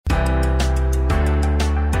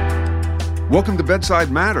Welcome to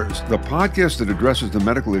Bedside Matters, the podcast that addresses the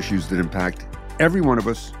medical issues that impact every one of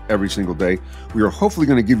us every single day. We are hopefully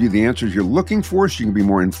going to give you the answers you're looking for so you can be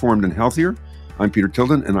more informed and healthier. I'm Peter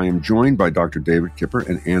Tilden, and I am joined by Dr. David Kipper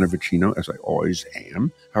and Anna Vicino, as I always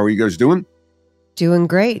am. How are you guys doing? Doing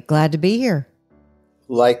great. Glad to be here.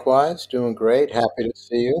 Likewise, doing great. Happy to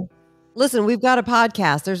see you. Listen, we've got a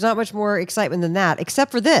podcast. There's not much more excitement than that,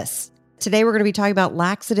 except for this. Today, we're going to be talking about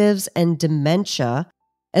laxatives and dementia,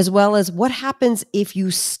 as well as what happens if you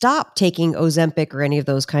stop taking Ozempic or any of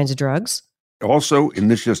those kinds of drugs. Also, and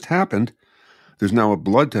this just happened, there's now a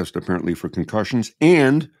blood test apparently for concussions,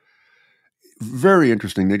 and very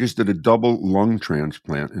interesting, they just did a double lung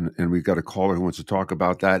transplant, and we've got a caller who wants to talk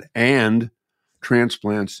about that and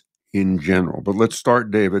transplants in general. But let's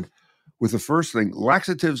start, David, with the first thing.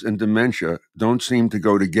 Laxatives and dementia don't seem to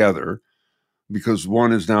go together because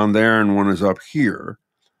one is down there and one is up here.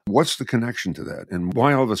 What's the connection to that, and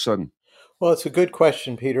why all of a sudden? Well, it's a good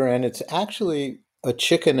question, Peter, and it's actually a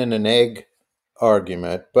chicken and an egg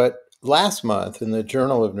argument. But last month in the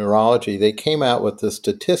Journal of Neurology, they came out with the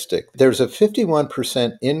statistic. There's a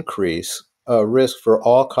 51% increase risk for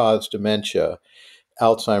all-cause dementia,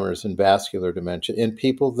 Alzheimer's and vascular dementia, in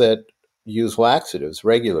people that use laxatives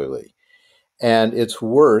regularly. And it's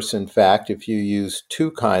worse, in fact, if you use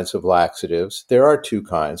two kinds of laxatives. There are two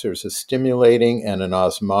kinds. There's a stimulating and an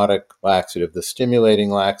osmotic laxative. The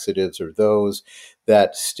stimulating laxatives are those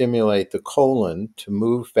that stimulate the colon to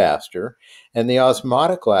move faster. And the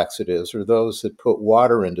osmotic laxatives are those that put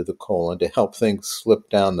water into the colon to help things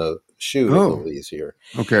slip down the chute a little easier.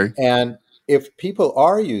 Okay. And if people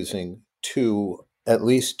are using at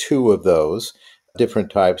least two of those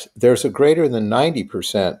different types, there's a greater than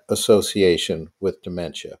 90% association with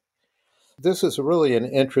dementia. This is really an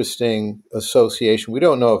interesting association. We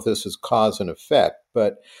don't know if this is cause and effect,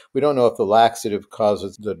 but we don't know if the laxative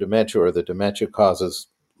causes the dementia or the dementia causes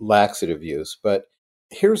laxative use. But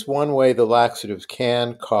here's one way the laxatives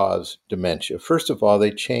can cause dementia. First of all,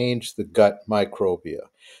 they change the gut microbiota.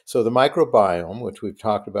 So the microbiome, which we've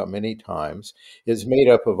talked about many times, is made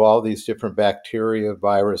up of all these different bacteria,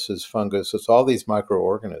 viruses, fungus. It's all these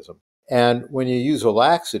microorganisms. And when you use a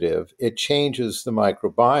laxative, it changes the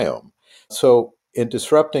microbiome. So in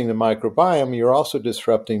disrupting the microbiome, you're also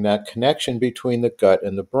disrupting that connection between the gut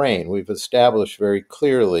and the brain. We've established very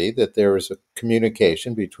clearly that there is a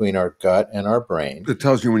communication between our gut and our brain. It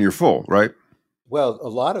tells you when you're full, right? Well, a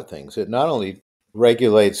lot of things. It not only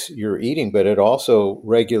regulates your eating, but it also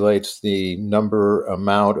regulates the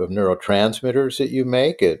amount of neurotransmitters that you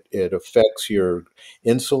make. It affects your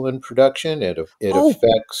insulin production. It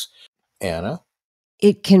affects, Anna?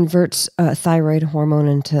 It converts thyroid hormone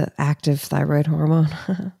into active thyroid hormone.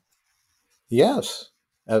 Yes,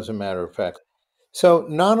 as a matter of fact. So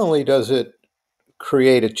not only does it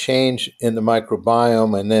create a change in the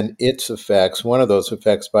microbiome and then its effects, one of those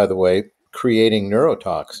effects, by the way, creating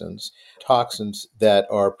neurotoxins, toxins that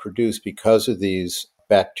are produced because of these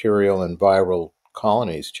bacterial and viral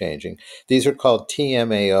colonies changing. These are called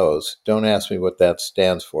TMAOs. Don't ask me what that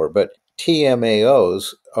stands for, but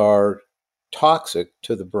TMAOs are toxic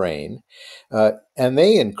to the brain, and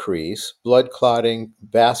they increase blood clotting,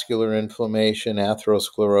 vascular inflammation,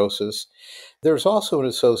 atherosclerosis. There's also an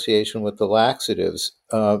association with the laxatives.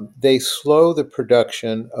 They slow the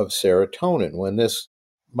production of serotonin. When this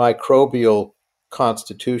microbial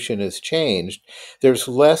constitution is changed, there's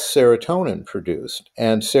less serotonin produced.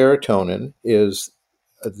 And serotonin is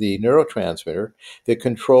the neurotransmitter that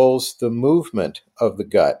controls the movement of the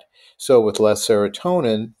gut. So with less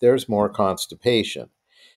serotonin, there's more constipation.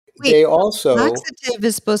 Wait, laxative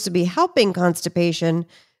is supposed to be helping constipation,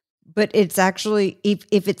 but it's actually, if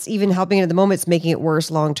it's even helping it at the moment, it's making it worse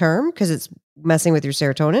long-term because it's messing with your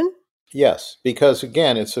serotonin? Yes, because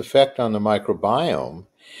again, its effect on the microbiome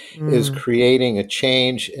is creating a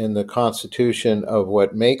change in the constitution of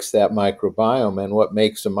what makes that microbiome, and what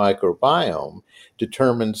makes the microbiome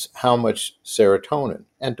determines how much serotonin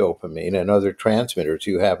and dopamine and other transmitters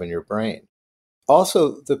you have in your brain.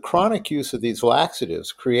 Also, the chronic use of these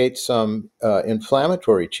laxatives creates some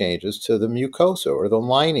inflammatory changes to the mucosa or the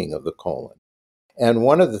lining of the colon. And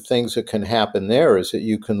one of the things that can happen there is that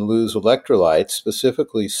you can lose electrolytes,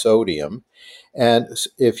 specifically sodium. And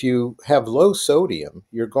if you have low sodium,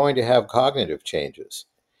 you're going to have cognitive changes.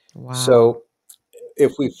 Wow. So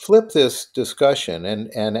if we flip this discussion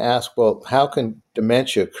and ask, well, how can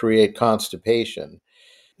dementia create constipation?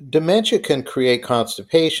 Dementia can create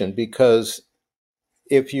constipation because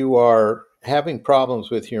if you are having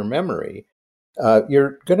problems with your memory,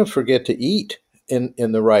 you're going to forget to eat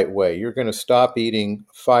in the right way. You're going to stop eating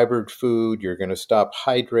fibered food. You're going to stop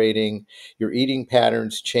hydrating. Your eating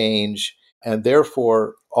patterns change. And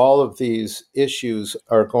therefore, all of these issues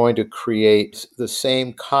are going to create the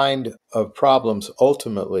same kind of problems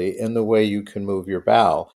ultimately in the way you can move your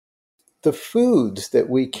bowel. The foods that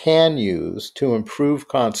we can use to improve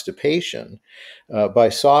constipation by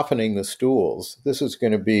softening the stools, this is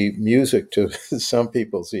going to be music to some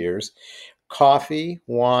people's ears: coffee,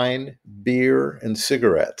 wine, beer, and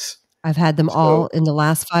cigarettes. I've had them all So, in the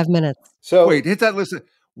last 5 minutes. Wait, so hit that list.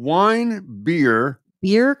 Wine, beer.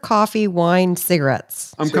 Beer, coffee, wine,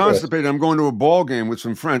 cigarettes. I'm cigarettes. constipated. I'm going to a ball game with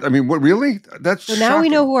some friends. I mean, what, really? That's So now we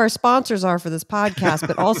know shocking. who our sponsors are for this podcast,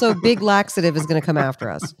 but also Big Laxative is going to come after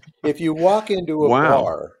us. If you walk into a Wow.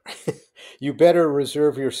 bar, you better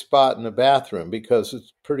reserve your spot in the bathroom, because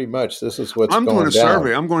it's pretty much this is what's I'm doing going a down.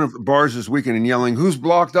 survey. I'm going to bars this weekend and yelling, "Who's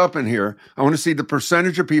blocked up in here?" I want to see the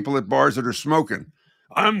percentage of people at bars that are smoking.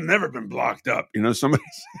 I've never been blocked up. You know, somebody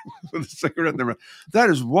with a cigarette in their mouth. That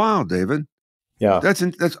is wild, David. Yeah.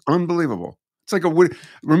 That's unbelievable. It's like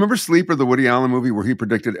remember Sleeper, the Woody Allen movie, where he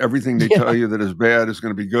predicted everything they tell you that is bad is going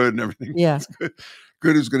to be good, and everything Yeah. that's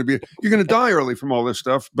good is going to be. You're going to die early from all this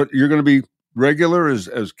stuff, but you're going to be regular as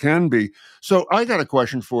can be. So I got a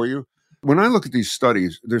question for you. When I look at these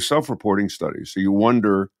studies, they're self-reporting studies, so you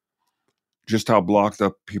wonder just how blocked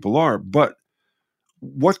up people are. But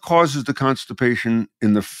what causes the constipation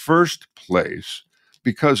in the first place?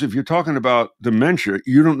 Because if you're talking about dementia,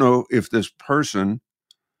 you don't know if this person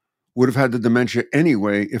would have had the dementia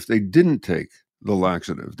anyway if they didn't take the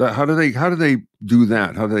laxative. How do they do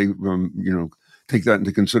that? How do they take that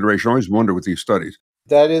into consideration? I always wonder with these studies.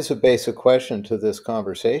 That is a basic question to this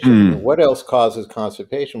conversation. What else causes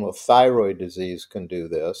constipation? Well, thyroid disease can do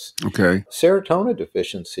this. Okay. Serotonin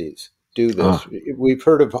deficiencies do this. We've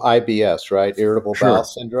heard of IBS, right? Irritable Sure. bowel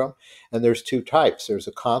syndrome. And there's two types. There's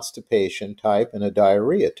a constipation type and a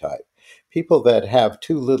diarrhea type. People that have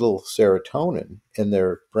too little serotonin in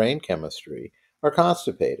their brain chemistry are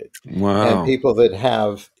constipated. Wow. And people that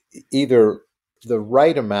have either the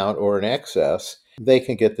right amount or an excess, they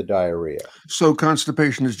can get the diarrhea. So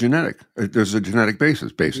constipation is genetic. There's a genetic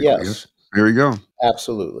basis, basically. Yes. There you go.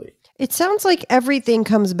 Absolutely. It sounds like everything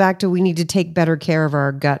comes back to we need to take better care of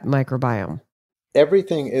our gut microbiome.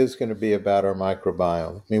 Everything is going to be about our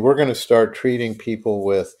microbiome. I mean, we're going to start treating people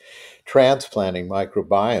with transplanting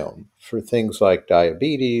microbiome for things like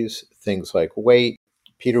diabetes, things like weight.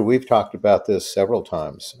 Peter, we've talked about this several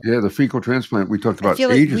times. Yeah, the fecal transplant we talked about I feel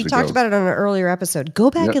like ages we ago. talked about it on an earlier episode. Go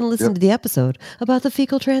back and listen to the episode about the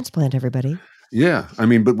fecal transplant, everybody. Yeah, I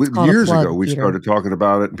mean, but called a years plug, ago we Peter. started talking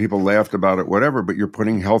about it, and people laughed about it, whatever. But you're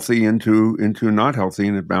putting healthy into not healthy,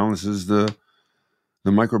 and it balances the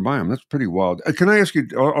microbiome. That's pretty wild. Can I ask you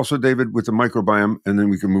also, David, with the microbiome, and then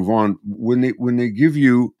we can move on. When they give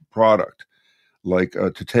you product like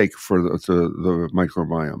to take for the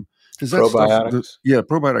microbiome, does that Probiotics? stuff?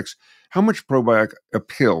 Probiotics. How much probiotic a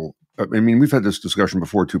pill? I mean, we've had this discussion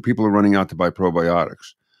before too. People are running out to buy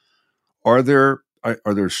probiotics. Are there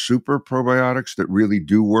super probiotics that really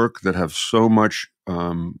do work, that have so much,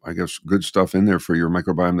 I guess, good stuff in there for your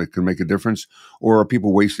microbiome that can make a difference? Or are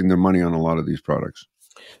people wasting their money on a lot of these products?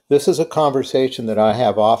 This is a conversation that I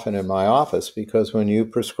have often in my office, because when you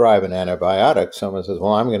prescribe an antibiotic, someone says,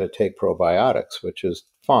 well, I'm going to take probiotics, which is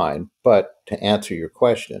fine. But to answer your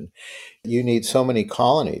question, you need so many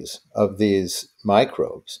colonies of these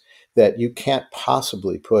microbes that you can't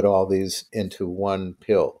possibly put all these into one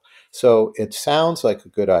pill. So it sounds like a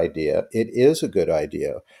good idea. It is a good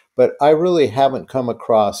idea. But I really haven't come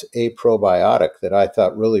across a probiotic that I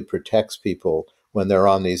thought really protects people when they're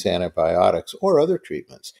on these antibiotics or other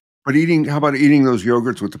treatments. But how about eating those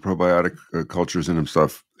yogurts with the probiotic cultures in them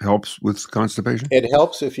stuff helps with constipation? It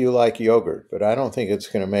helps if you like yogurt, but I don't think it's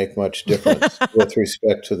going to make much difference with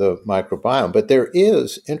respect to the microbiome. But there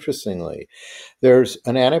is, interestingly, there's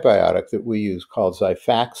an antibiotic that we use called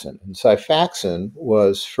Xifaxan. And Xifaxan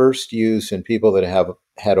was first used in people that have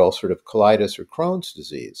had ulcerative colitis or Crohn's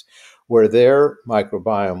disease, where their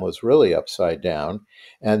microbiome was really upside down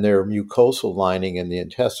and their mucosal lining in the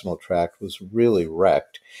intestinal tract was really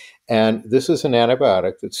wrecked. And this is an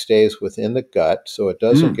antibiotic that stays within the gut, so it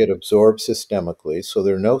doesn't get absorbed systemically. So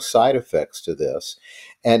there are no side effects to this.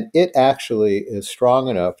 And it actually is strong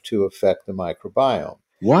enough to affect the microbiome.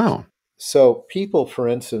 Wow. So people, for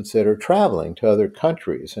instance, that are traveling to other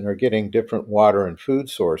countries and are getting different water and food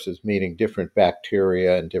sources, meaning different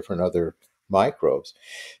bacteria and different other microbes,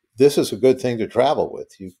 this is a good thing to travel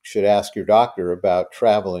with. You should ask your doctor about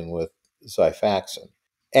traveling with Xifaxan.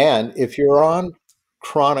 And if you're on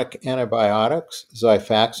chronic antibiotics,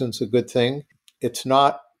 Xifaxan's a good thing. It's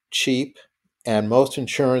not cheap, and most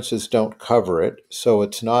insurances don't cover it, so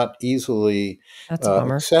it's not easily That's a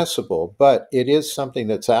bummer. accessible. But it is something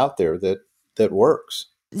that's out there that that works.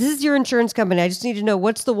 This is your insurance company. I just need to know,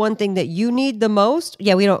 what's the one thing that you need the most?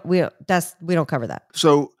 Yeah, we don't cover that.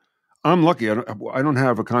 So I'm lucky. I don't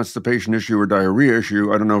have a constipation issue or diarrhea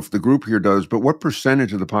issue. I don't know if the group here does, but what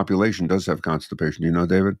percentage of the population does have constipation? Do you know,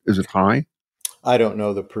 David? Is it high? I don't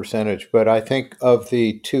know the percentage, but I think of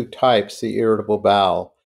the two types, the irritable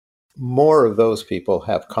bowel, more of those people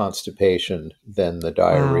have constipation than the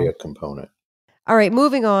diarrhea Wow. component. All right,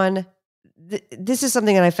 moving on. This is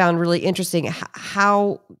something that I found really interesting,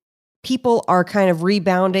 how people are kind of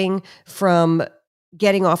rebounding from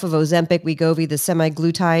getting off of Ozempic, Wegovy, the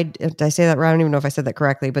semaglutide. Did I say that right? I don't even know if I said that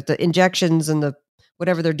correctly, but the injections and the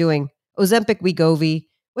whatever they're doing. Ozempic, Wegovy.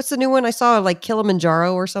 What's the new one? I saw like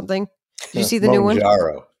Kilimanjaro or something. Did you see the new one?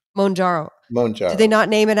 Monjaro. Did they not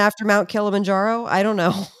name it after Mount Kilimanjaro? I don't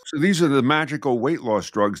know. So these are the magical weight loss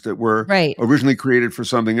drugs that were Right. originally created for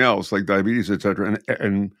something else, like diabetes, et cetera,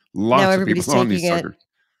 and lots Now of everybody's people on these taking it. suckers.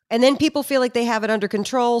 And then people feel like they have it under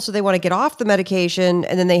control, so they want to get off the medication,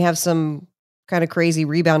 and then they have some kind of crazy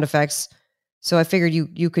rebound effects. So I figured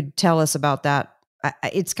you could tell us about that.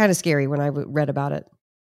 It's kind of scary when I read about it.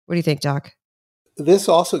 What do you think, Doc? This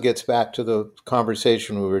also gets back to the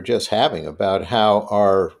conversation we were just having about how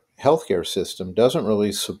our healthcare system doesn't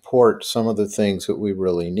really support some of the things that we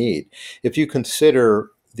really need. If you consider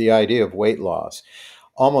the idea of weight loss,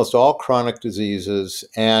 almost all chronic diseases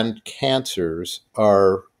and cancers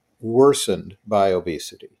are worsened by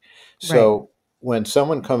obesity. So Right. when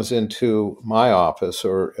someone comes into my office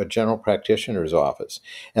or a general practitioner's office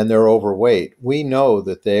and they're overweight, we know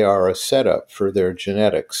that they are a setup for their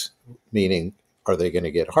genetics, meaning, are they going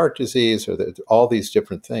to get heart disease or all these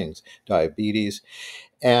different things, diabetes?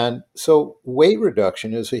 And so weight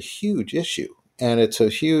reduction is a huge issue, and it's a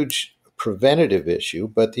huge preventative issue,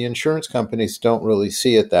 but the insurance companies don't really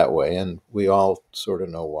see it that way, and we all sort of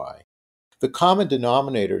know why. The common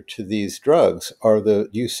denominator to these drugs are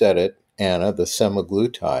you said it, Anna, the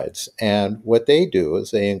semaglutides. And what they do is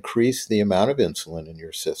they increase the amount of insulin in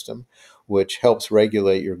your system, which helps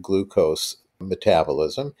regulate your glucose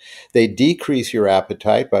metabolism. They decrease your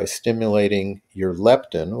appetite by stimulating your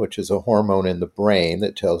leptin, which is a hormone in the brain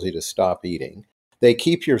that tells you to stop eating. They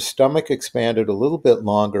keep your stomach expanded a little bit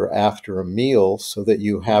longer after a meal so that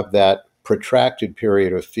you have that protracted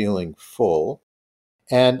period of feeling full.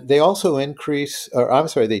 And they also they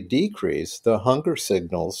decrease the hunger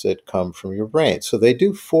signals that come from your brain. So they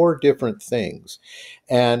do 4 different things,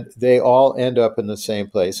 and they all end up in the same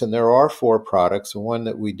place. And there are 4 products. The one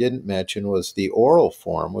that we didn't mention was the oral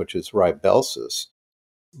form, which is Rybelsus.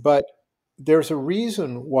 But there's a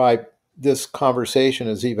reason why this conversation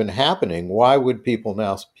is even happening. Why would people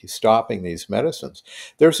now be stopping these medicines?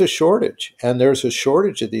 There's a shortage, and there's a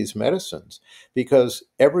shortage of these medicines because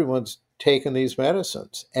everyone's taken these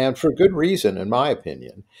medicines, and for good reason, in my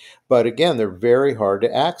opinion. But again, they're very hard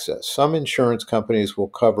to access. Some insurance companies will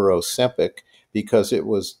cover Ozempic because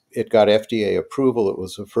it got FDA approval. It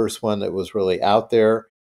was the first one that was really out there.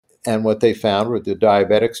 And what they found were the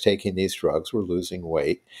diabetics taking these drugs were losing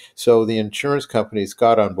weight. So the insurance companies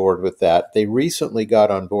got on board with that. They recently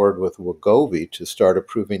got on board with Wegovy to start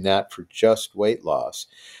approving that for just weight loss.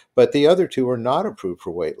 But the other 2 are not approved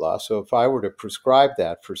for weight loss. So if I were to prescribe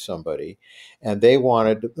that for somebody and they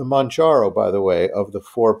wanted the Mounjaro, by the way, of the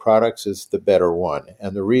 4 products is the better one.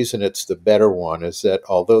 And the reason it's the better one is that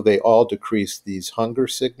although they all decrease these hunger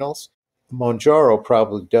signals, Mounjaro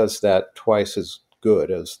probably does that twice as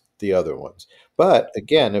good as the other ones. But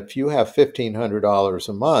again, if you have $1,500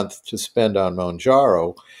 a month to spend on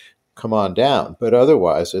Mounjaro, come on down. But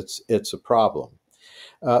otherwise, it's a problem.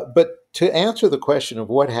 But to answer the question of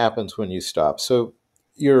what happens when you stop, so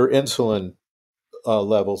your insulin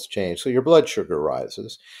levels change. So your blood sugar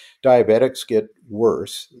rises. Diabetics get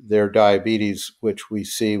worse. Their diabetes, which we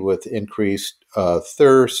see with increased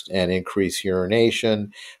thirst and increased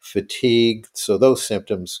urination, fatigue. So those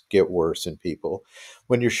symptoms get worse in people.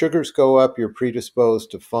 When your sugars go up, you're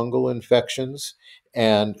predisposed to fungal infections,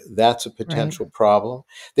 and that's a Right. potential problem.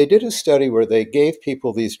 They did a study where they gave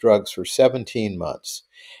people these drugs for 17 months.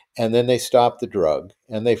 And then they stopped the drug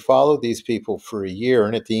and they followed these people for a year.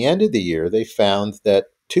 And at the end of the year, they found that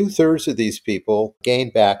 2/3 of these people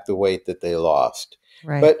gained back the weight that they lost.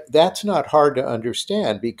 Right. But that's not hard to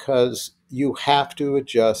understand because you have to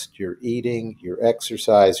adjust your eating, your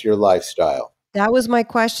exercise, your lifestyle. That was my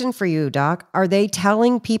question for you, Doc. Are they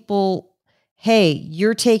telling people, hey,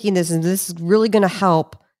 you're taking this and this is really going to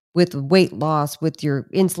help with weight loss, with your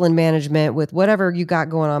insulin management, with whatever you got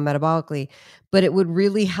going on metabolically, but it would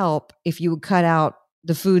really help if you would cut out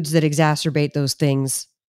the foods that exacerbate those things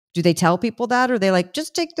Do they tell people that, or are they like,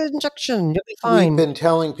 just take the injection, you'll be We've fine? been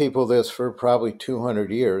telling people this for probably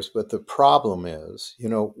 200 years, but the problem is,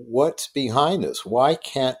 what's behind this? Why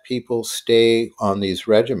can't people stay on these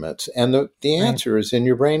regimens? And the Right, answer is in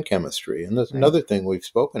your brain chemistry. And there's right. another thing we've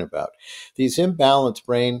spoken about. These imbalanced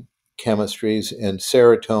brain chemistries and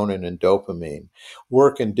serotonin and dopamine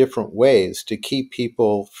work in different ways to keep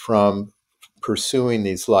people from pursuing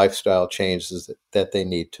these lifestyle changes that they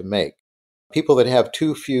need to make. People that have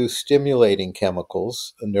too few stimulating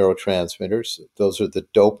chemicals, neurotransmitters, those are the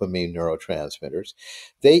dopamine neurotransmitters,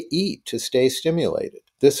 they eat to stay stimulated.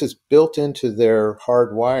 This is built into their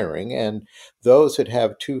hardwiring. And those that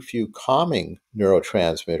have too few calming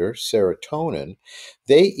neurotransmitters, serotonin,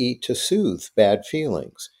 they eat to soothe bad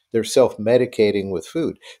feelings. They're self medicating with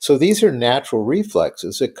food. So these are natural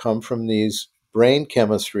reflexes that come from these brain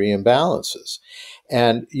chemistry imbalances.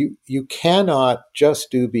 And you cannot just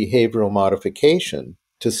do behavioral modification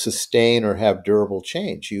to sustain or have durable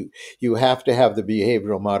change. You have to have the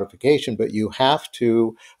behavioral modification, but you have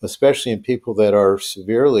to, especially in people that are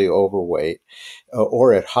severely overweight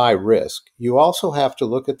or at high risk, you also have to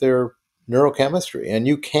look at their neurochemistry. And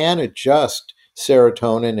you can adjust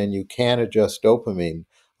serotonin and you can adjust dopamine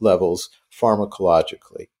levels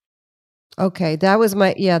pharmacologically. Okay, that was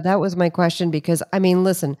my question, because I mean,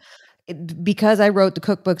 listen, because I wrote the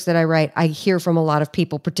cookbooks that I write, I hear from a lot of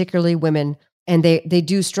people, particularly women, and they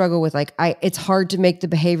do struggle with, like, it's hard to make the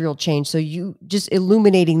behavioral change. So you just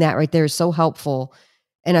illuminating that right there is so helpful,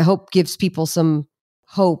 and I hope gives people some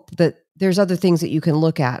hope that there's other things that you can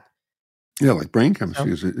look at. Yeah, like brain So,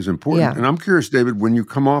 chemistry is important. yeah. And I'm curious, David, when you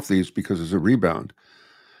come off these, because there's a rebound,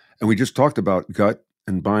 and we just talked about gut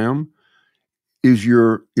and biome, is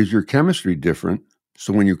your chemistry different?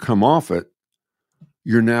 So when you come off it,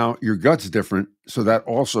 your gut's different. So that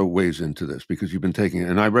also weighs into this because you've been taking it.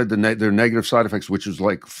 And I read their negative side effects, which is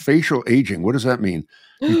like facial aging. What does that mean?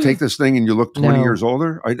 You take this thing and you look 20 No. years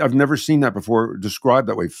older? I've never seen that before described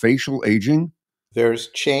that way. Facial aging? There's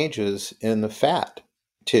changes in the fat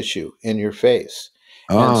tissue in your face.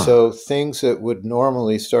 And Ah. so things that would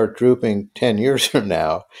normally start drooping 10 years from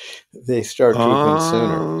now, they start drooping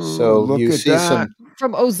sooner. Oh, So look you at see that. some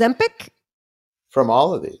From Ozempic? from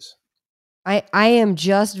all of these. I am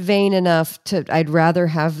just vain enough to, I'd rather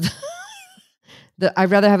have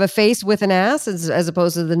I'd rather have a face with an ass as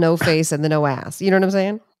opposed to the no face and the no ass. You know what I'm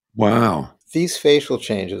saying? Wow. These facial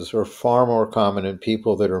changes are far more common in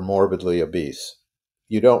people that are morbidly obese.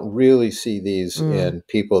 You don't really see these Mm. in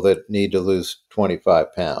people that need to lose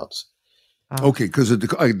 25 pounds. Okay, because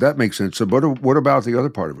that makes sense. So, what about the other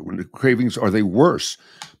part of it? When the cravings, are they worse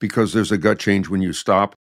because there's a gut change when you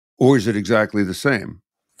stop, or is it exactly the same?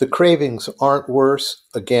 The cravings aren't worse.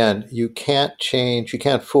 Again, you can't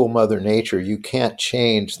fool Mother Nature. You can't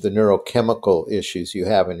change the neurochemical issues you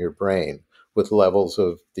have in your brain with levels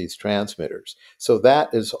of these transmitters. So that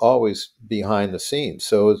is always behind the scenes.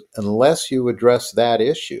 So unless you address that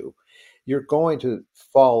issue, you're going to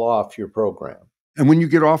fall off your program. And when you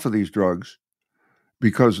get off of these drugs,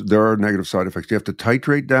 because there are negative side effects, do you have to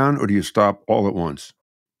titrate down, or do you stop all at once?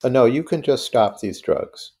 No, you can just stop these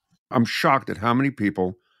drugs. I'm shocked at how many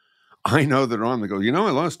people I know that are on. They go, I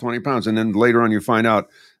lost 20 pounds, and then later on you find out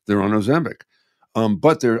they're on Ozempic.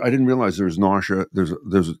 But I didn't realize there's nausea.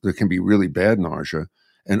 There can be really bad nausea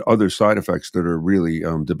and other side effects that are really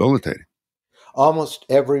debilitating. Almost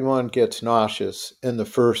everyone gets nauseous in the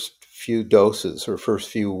first few doses or first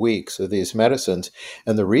few weeks of these medicines.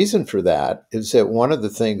 And the reason for that is that one of the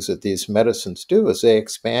things that these medicines do is they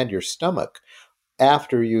expand your stomach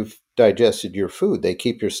after you've digested your food. They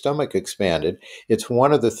keep your stomach expanded. It's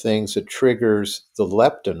one of the things that triggers the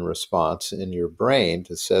leptin response in your brain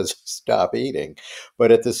that says stop eating.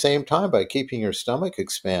 But at the same time, by keeping your stomach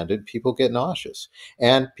expanded, people get nauseous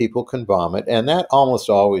and people can vomit. And that almost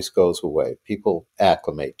always goes away. People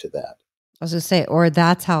acclimate to that. I was going to say, or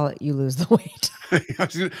that's how you lose the weight.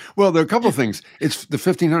 Well, there are a couple of things. It's the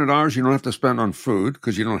 $1,500 you don't have to spend on food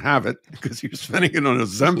because you don't have it, because you're spending it on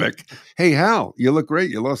Ozempic. Hey, Hal, you look great.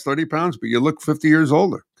 You lost 30 pounds, but you look 50 years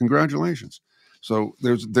older. Congratulations. So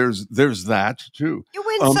there's that too. You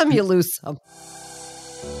win some, you lose some.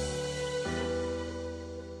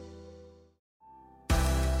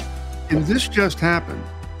 And this just happened.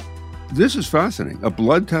 This is fascinating. A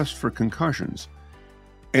blood test for concussions.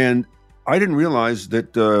 And I didn't realize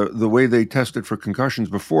that the way they tested for concussions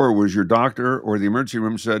before was your doctor or the emergency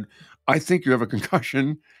room said, I think you have a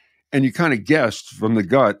concussion. And you kind of guessed from the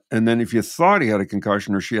gut. And then if you thought he had a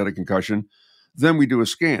concussion or she had a concussion, then we do a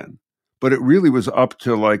scan. But it really was up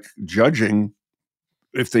to like judging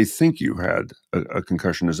if they think you had a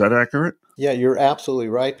concussion. Is that accurate? Yeah, you're absolutely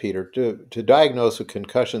right, Peter. To diagnose a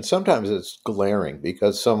concussion, sometimes it's glaring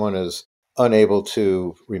because someone is unable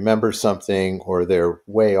to remember something, or they're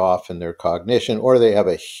way off in their cognition, or they have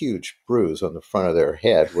a huge bruise on the front of their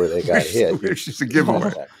head where they got hit. It's just a You know giveaway.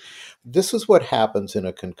 that. This is what happens in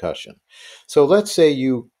a concussion. So let's say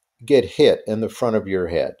you get hit in the front of your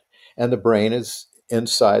head, and the brain is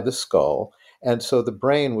inside the skull. And so the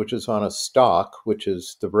brain, which is on a stalk, which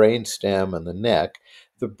is the brain stem and the neck,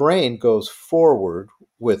 the brain goes forward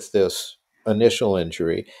with this initial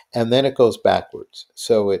injury, and then it goes backwards.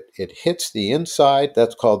 So it hits the inside,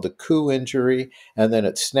 that's called the coup injury, and then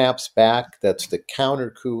it snaps back, that's the counter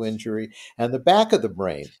coup injury, and the back of the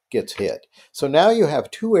brain gets hit. So now you have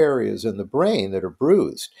two areas in the brain that are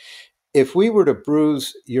bruised. If we were to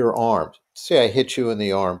bruise your arm, say I hit you in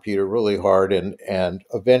the arm, Peter, really hard, and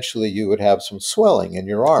eventually you would have some swelling in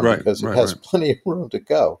your arm Right, because it right, has right. plenty of room to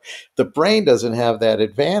go. The brain doesn't have that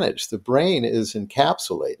advantage. The brain is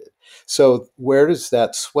encapsulated. So where does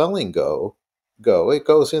that swelling go? It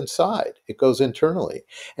goes inside. It goes internally.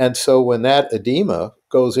 And so when that edema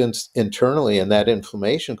goes in internally and that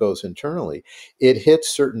inflammation goes internally, it hits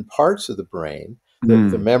certain parts of the brain, the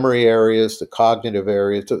Mm. memory areas, the cognitive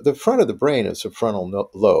areas. The front of the brain is the frontal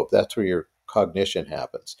lobe. That's where your cognition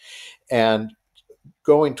happens. And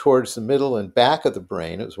going towards the middle and back of the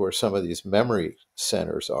brain is where some of these memory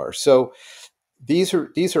centers are. So these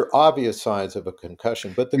are obvious signs of a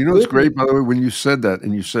concussion. But the You know, it's good news, great, by the way, when you said that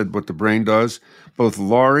and you said what the brain does, both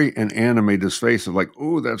Laurie and Anna made this face of like,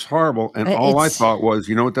 oh, that's horrible. And all I It's thought was,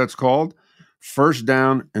 you know what that's called? First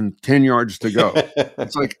down and 10 yards to go.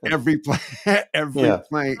 It's like every play, every yeah,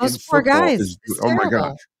 play in those poor football guys. is, It's oh my gosh,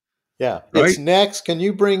 terrible. yeah. It's right? next. Can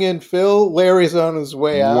you bring in Phil? Larry's on his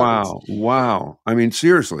way out. It's Wow. Wow. I mean,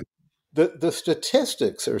 seriously. the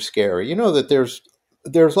statistics are scary. You know that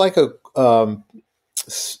there's like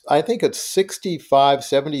I think it's 65,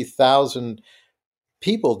 70,000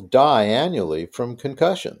 people die annually from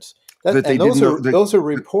concussions. That they And didn't know that. those are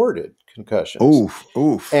reported concussions. Oof.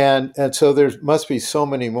 Oof. And so there must be so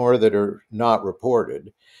many more that are not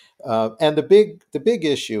reported. And the big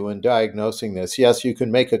issue in diagnosing this, yes, you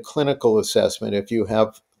can make a clinical assessment if you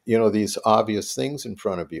have these obvious things in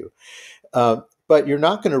front of you. But you're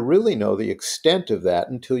not going to really know the extent of that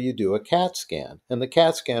until you do a CAT scan. And the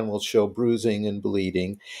CAT scan will show bruising and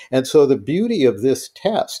bleeding. And so the beauty of this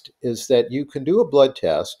test is that you can do a blood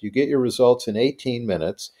test. You get your results in 18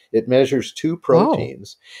 minutes. It measures two Oh,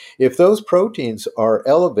 proteins. If those proteins are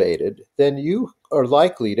elevated, then you are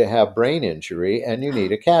likely to have brain injury and you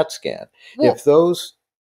need a CAT scan. well, If those,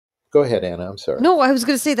 go ahead, Anna, I'm sorry. no, I was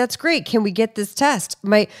going to say that's great. Can we get this test?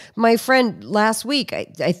 My friend last week,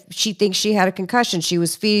 she thinks she had a concussion. She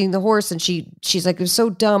was feeding the horse, and she's like, it was so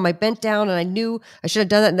dumb. I bent down, and I knew I should have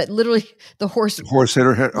done that. And that literally, the horse Horse hit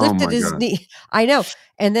her head. Oh lifted my his God. knee. I know.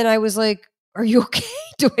 And then I was like, "Are you okay?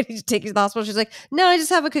 Do I need to take you to the hospital?" She's like, "No, I just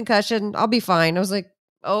have a concussion. I'll be fine." I was like,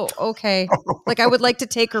 "Oh, okay." Like I would like to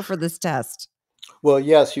take her for this test. Well,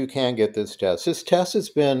 yes, you can get this test. This test has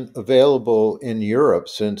been available in Europe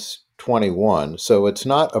since 21, so it's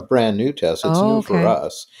not a brand new test. It's Oh, new for okay.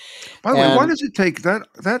 us. By the way, why And does it take that?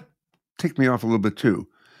 That ticked me off a little bit too.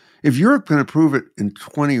 If Europe can approve it in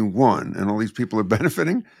 21 and all these people are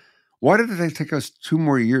benefiting, why did it take us 2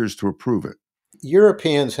 more years to approve it?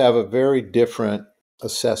 Europeans have a very different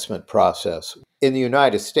assessment process. In the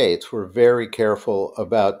United States, we're very careful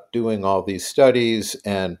about doing all these studies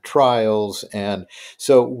and trials. And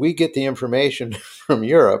so we get the information from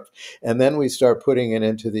Europe, and then we start putting it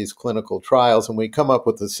into these clinical trials, and we come up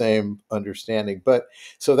with the same understanding. But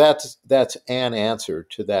so that's an answer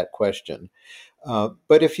to that question.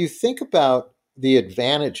 But if you think about the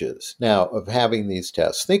advantages now of having these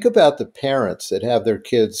tests, think about the parents that have their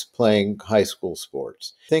kids playing high school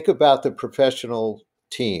sports. Think about the professional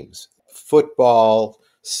teams, football,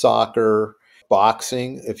 soccer,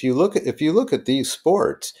 boxing. If you look at these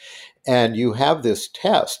sports and you have this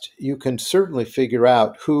test, you can certainly figure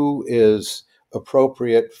out who is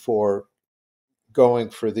appropriate for going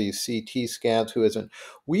for these CT scans, who isn't.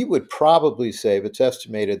 We would probably save, it's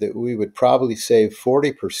estimated that we would probably save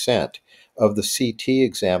 40% of the CT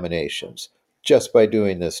examinations just by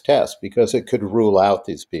doing this test because it could rule out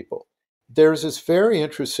these people. There's this very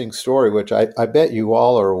interesting story, which I bet you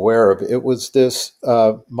all are aware of. It was this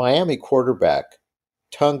Miami quarterback,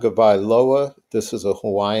 Tunga Vailoa. This is a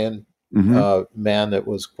Hawaiian Hmm. man that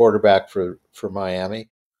was quarterback for Miami.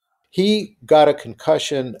 He got a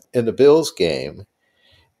concussion in the Bills game,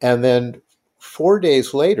 and then 4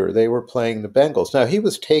 days later, they were playing the Bengals. Now, he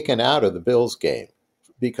was taken out of the Bills game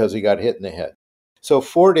because he got hit in the head. So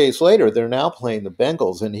 4 days later, they're now playing the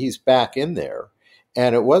Bengals, and he's back in there.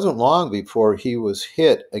 And it wasn't long before he was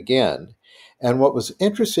hit again. And what was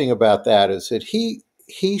interesting about that is that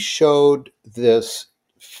he showed this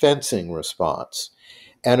fencing response.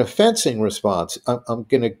 And a fencing response, I'm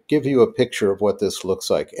going to give you a picture of what this looks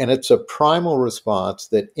like. And it's a primal response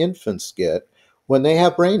that infants get when they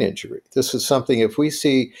have brain injury. This is something, if we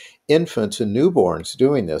see infants and newborns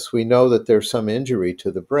doing this, we know that there's some injury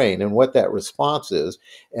to the brain. And what that response is,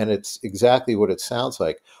 and it's exactly what it sounds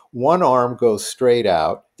like. One arm goes straight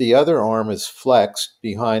out, the other arm is flexed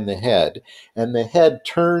behind the head, and the head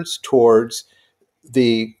turns towards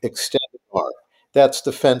the extended arm. That's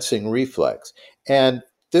the fencing reflex. And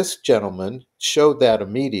this gentleman showed that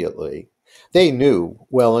immediately. They knew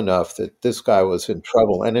well enough that this guy was in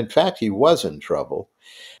trouble. And in fact, he was in trouble.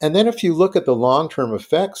 And then if you look at the long-term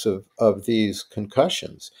effects of these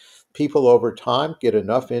concussions, people over time get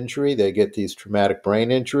enough injury, they get these traumatic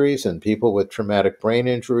brain injuries, and people with traumatic brain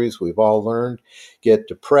injuries, we've all learned, get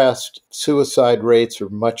depressed. Suicide rates are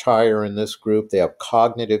much higher in this group. They have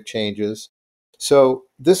cognitive changes. So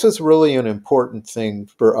this is really an important thing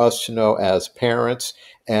for us to know as parents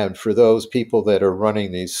and for those people that are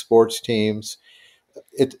running these sports teams.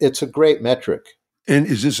 It's a great metric. And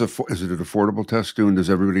is it an affordable test too? And does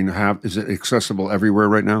everybody is it accessible everywhere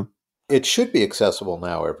right now? It should be accessible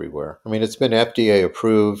now everywhere. I mean, it's been FDA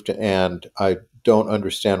approved, and I don't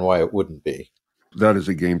understand why it wouldn't be. That is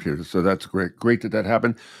a game changer. So that's great. Great that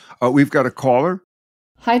happened. We've got a caller.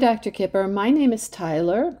 Hi, Dr. Kipper. My name is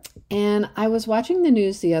Tyler, and I was watching the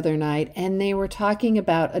news the other night, and they were talking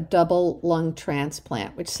about a double lung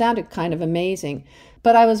transplant, which sounded kind of amazing.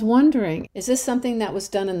 But I was wondering, is this something that was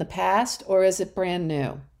done in the past, or is it brand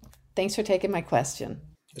new? Thanks for taking my question.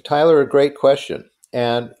 Tyler, a great question.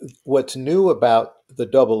 And what's new about the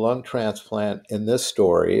double lung transplant in this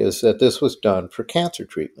story is that this was done for cancer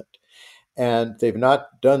treatment. And they've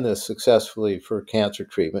not done this successfully for cancer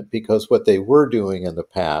treatment because what they were doing in the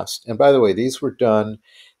past, and by the way, these were done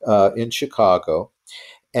in Chicago,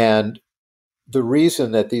 and the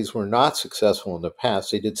reason that these were not successful in the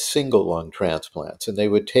past, they did single lung transplants, and they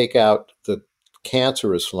would take out the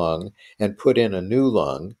cancerous lung and put in a new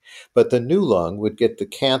lung, but the new lung would get the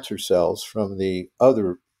cancer cells from the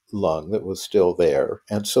other lung that was still there,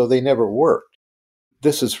 and so they never worked.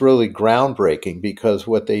 This is really groundbreaking because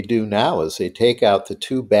what they do now is they take out the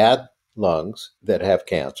two bad lungs that have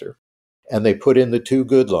cancer and they put in the two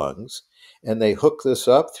good lungs, and they hook this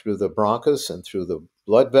up through the bronchus and through the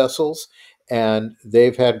blood vessels, and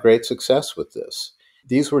they've had great success with this.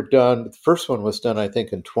 These were done, the first one was done, I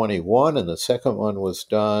think, in 21, and the second one was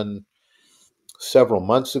done several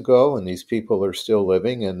months ago, and these people are still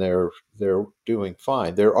living and they're doing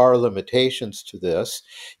fine. There are limitations to this.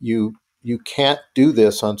 You can't do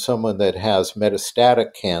this on someone that has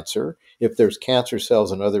metastatic cancer. If there's cancer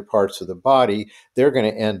cells in other parts of the body, they're going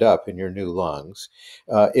to end up in your new lungs.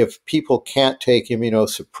 If people can't take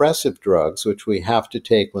immunosuppressive drugs, which we have to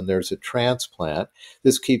take when there's a transplant,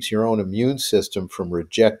 this keeps your own immune system from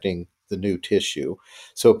rejecting the new tissue.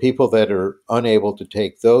 So people that are unable to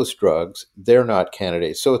take those drugs, they're not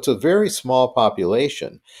candidates. So it's a very small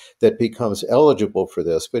population that becomes eligible for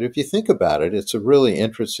this. But if you think about it, it's a really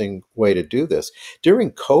interesting way to do this.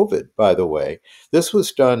 During COVID, by the way, this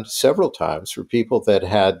was done several times for people that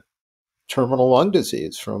had terminal lung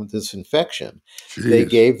disease from this infection. Jeez. They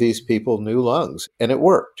gave these people new lungs, and it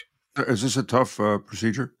worked. Is this a tough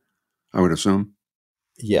procedure? I would assume.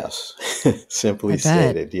 Yes, simply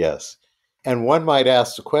stated, yes. And one might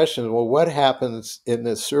ask the question, well, what happens in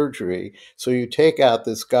this surgery? So you take out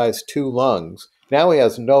this guy's two lungs. Now he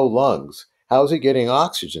has no lungs. How's he getting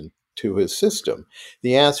oxygen to his system?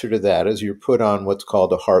 The answer to that is you're put on what's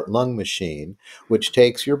called a heart-lung machine, which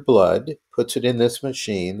takes your blood, puts it in this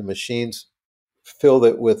machine. The machine's fill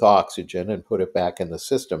it with oxygen and put it back in the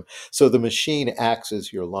system. So the machine acts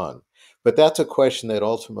as your lung. But that's a question that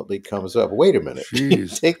ultimately comes up. Wait a minute.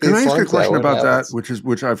 Jeez. Can I ask a question about that,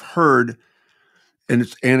 which I've heard, and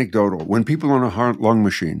it's anecdotal. When people are on a heart-lung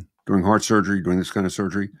machine, doing heart surgery, doing this kind of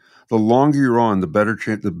surgery, the longer you're on, the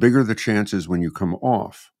bigger the chances when you come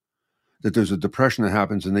off that there's a depression that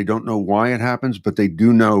happens, and they don't know why it happens, but they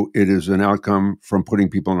do know it is an outcome from putting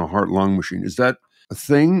people on a heart-lung machine. Is that a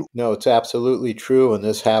thing? No, it's absolutely true. And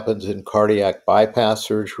this happens in cardiac bypass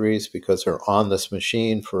surgeries because they're on this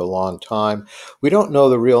machine for a long time. We don't know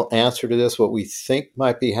the real answer to this. What we think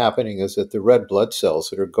might be happening is that the red blood cells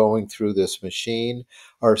that are going through this machine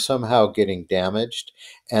are somehow getting damaged.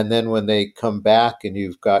 And then when they come back and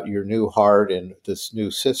you've got your new heart and this new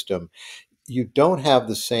system, you don't have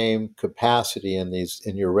the same capacity in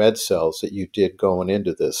your red cells that you did going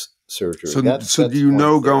into this surgery. So That's do you one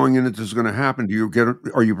know theory. going in that this is going to happen?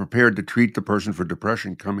 Are you prepared to treat the person for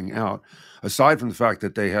depression coming out? Aside from the fact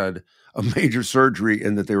that they had a major surgery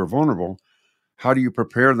and that they were vulnerable, how do you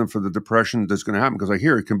prepare them for the depression that's going to happen? Because I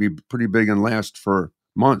hear it can be pretty big and last for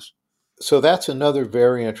months. So that's another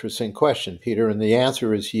very interesting question, Peter. And the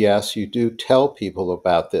answer is yes, you do tell people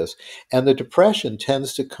about this. And the depression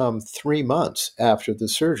tends to come 3 months after the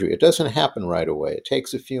surgery. It doesn't happen right away, it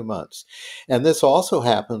takes a few months. And this also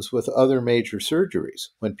happens with other major surgeries.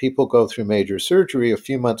 When people go through major surgery, a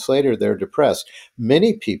few months later, they're depressed.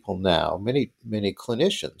 Many people now, many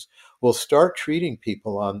clinicians, will start treating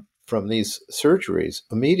people from these surgeries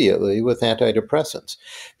immediately with antidepressants.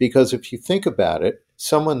 Because if you think about it,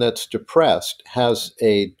 someone that's depressed has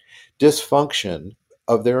a dysfunction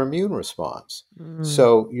of their immune response.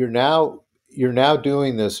 So you're now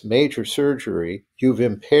doing this major surgery, you've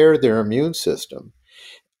impaired their immune system.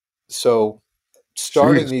 So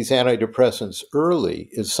starting Jeez. these antidepressants early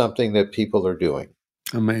is something that people are doing.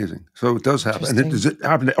 Amazing. So it does happen. And Interesting. does it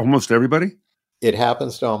happen to almost everybody? It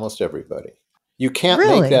happens to almost everybody. You can't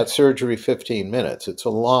Really? make that surgery 15 minutes. It's a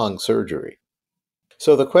long surgery.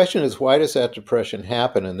 So the question is, why does that depression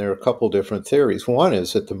happen? And there are a couple different theories. One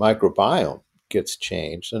is that the microbiome gets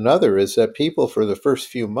changed. Another is that people, for the first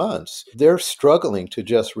few months, they're struggling to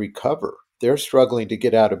just recover. They're struggling to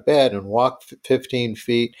get out of bed and walk 15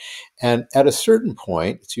 feet. And at a certain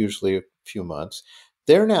point, it's usually a few months,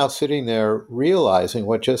 they're now sitting there realizing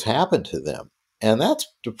what just happened to them. And that's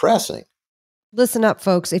depressing. Listen up,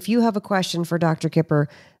 folks. If you have a question for Dr. Kipper,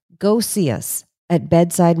 go see us at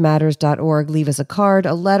bedsidematters.org. Leave us a card,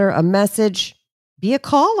 a letter, a message. Be a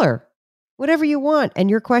caller. Whatever you want. And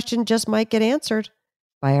your question just might get answered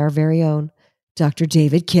by our very own Dr.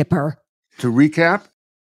 David Kipper. To recap,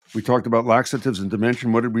 we talked about laxatives and dementia.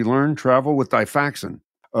 What did we learn? Travel with Difaxin.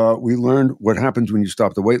 We learned what happens when you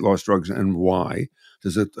stop the weight loss drugs and why.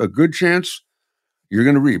 There's a good chance you're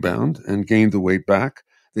going to rebound and gain the weight back.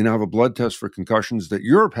 They now have a blood test for concussions that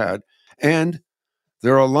Europe had, and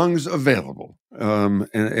there are lungs available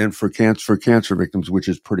and for cancer victims, which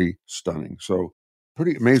is pretty stunning. So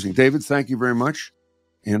pretty amazing. David, thank you very much.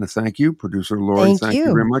 Anna, thank you. Producer Lori, thank you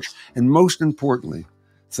very much. And most importantly,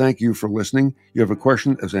 thank you for listening. You have a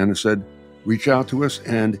question, as Anna said, reach out to us.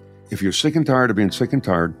 And if you're sick and tired of being sick and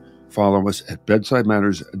tired, follow us at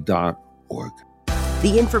bedsidematters.org.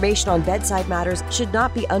 The information on Bedside Matters should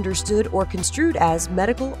not be understood or construed as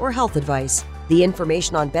medical or health advice. The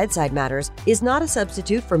information on Bedside Matters is not a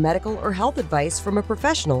substitute for medical or health advice from a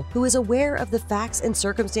professional who is aware of the facts and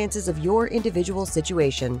circumstances of your individual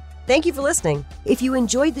situation. Thank you for listening. If you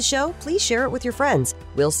enjoyed the show, please share it with your friends.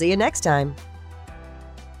 We'll see you next time.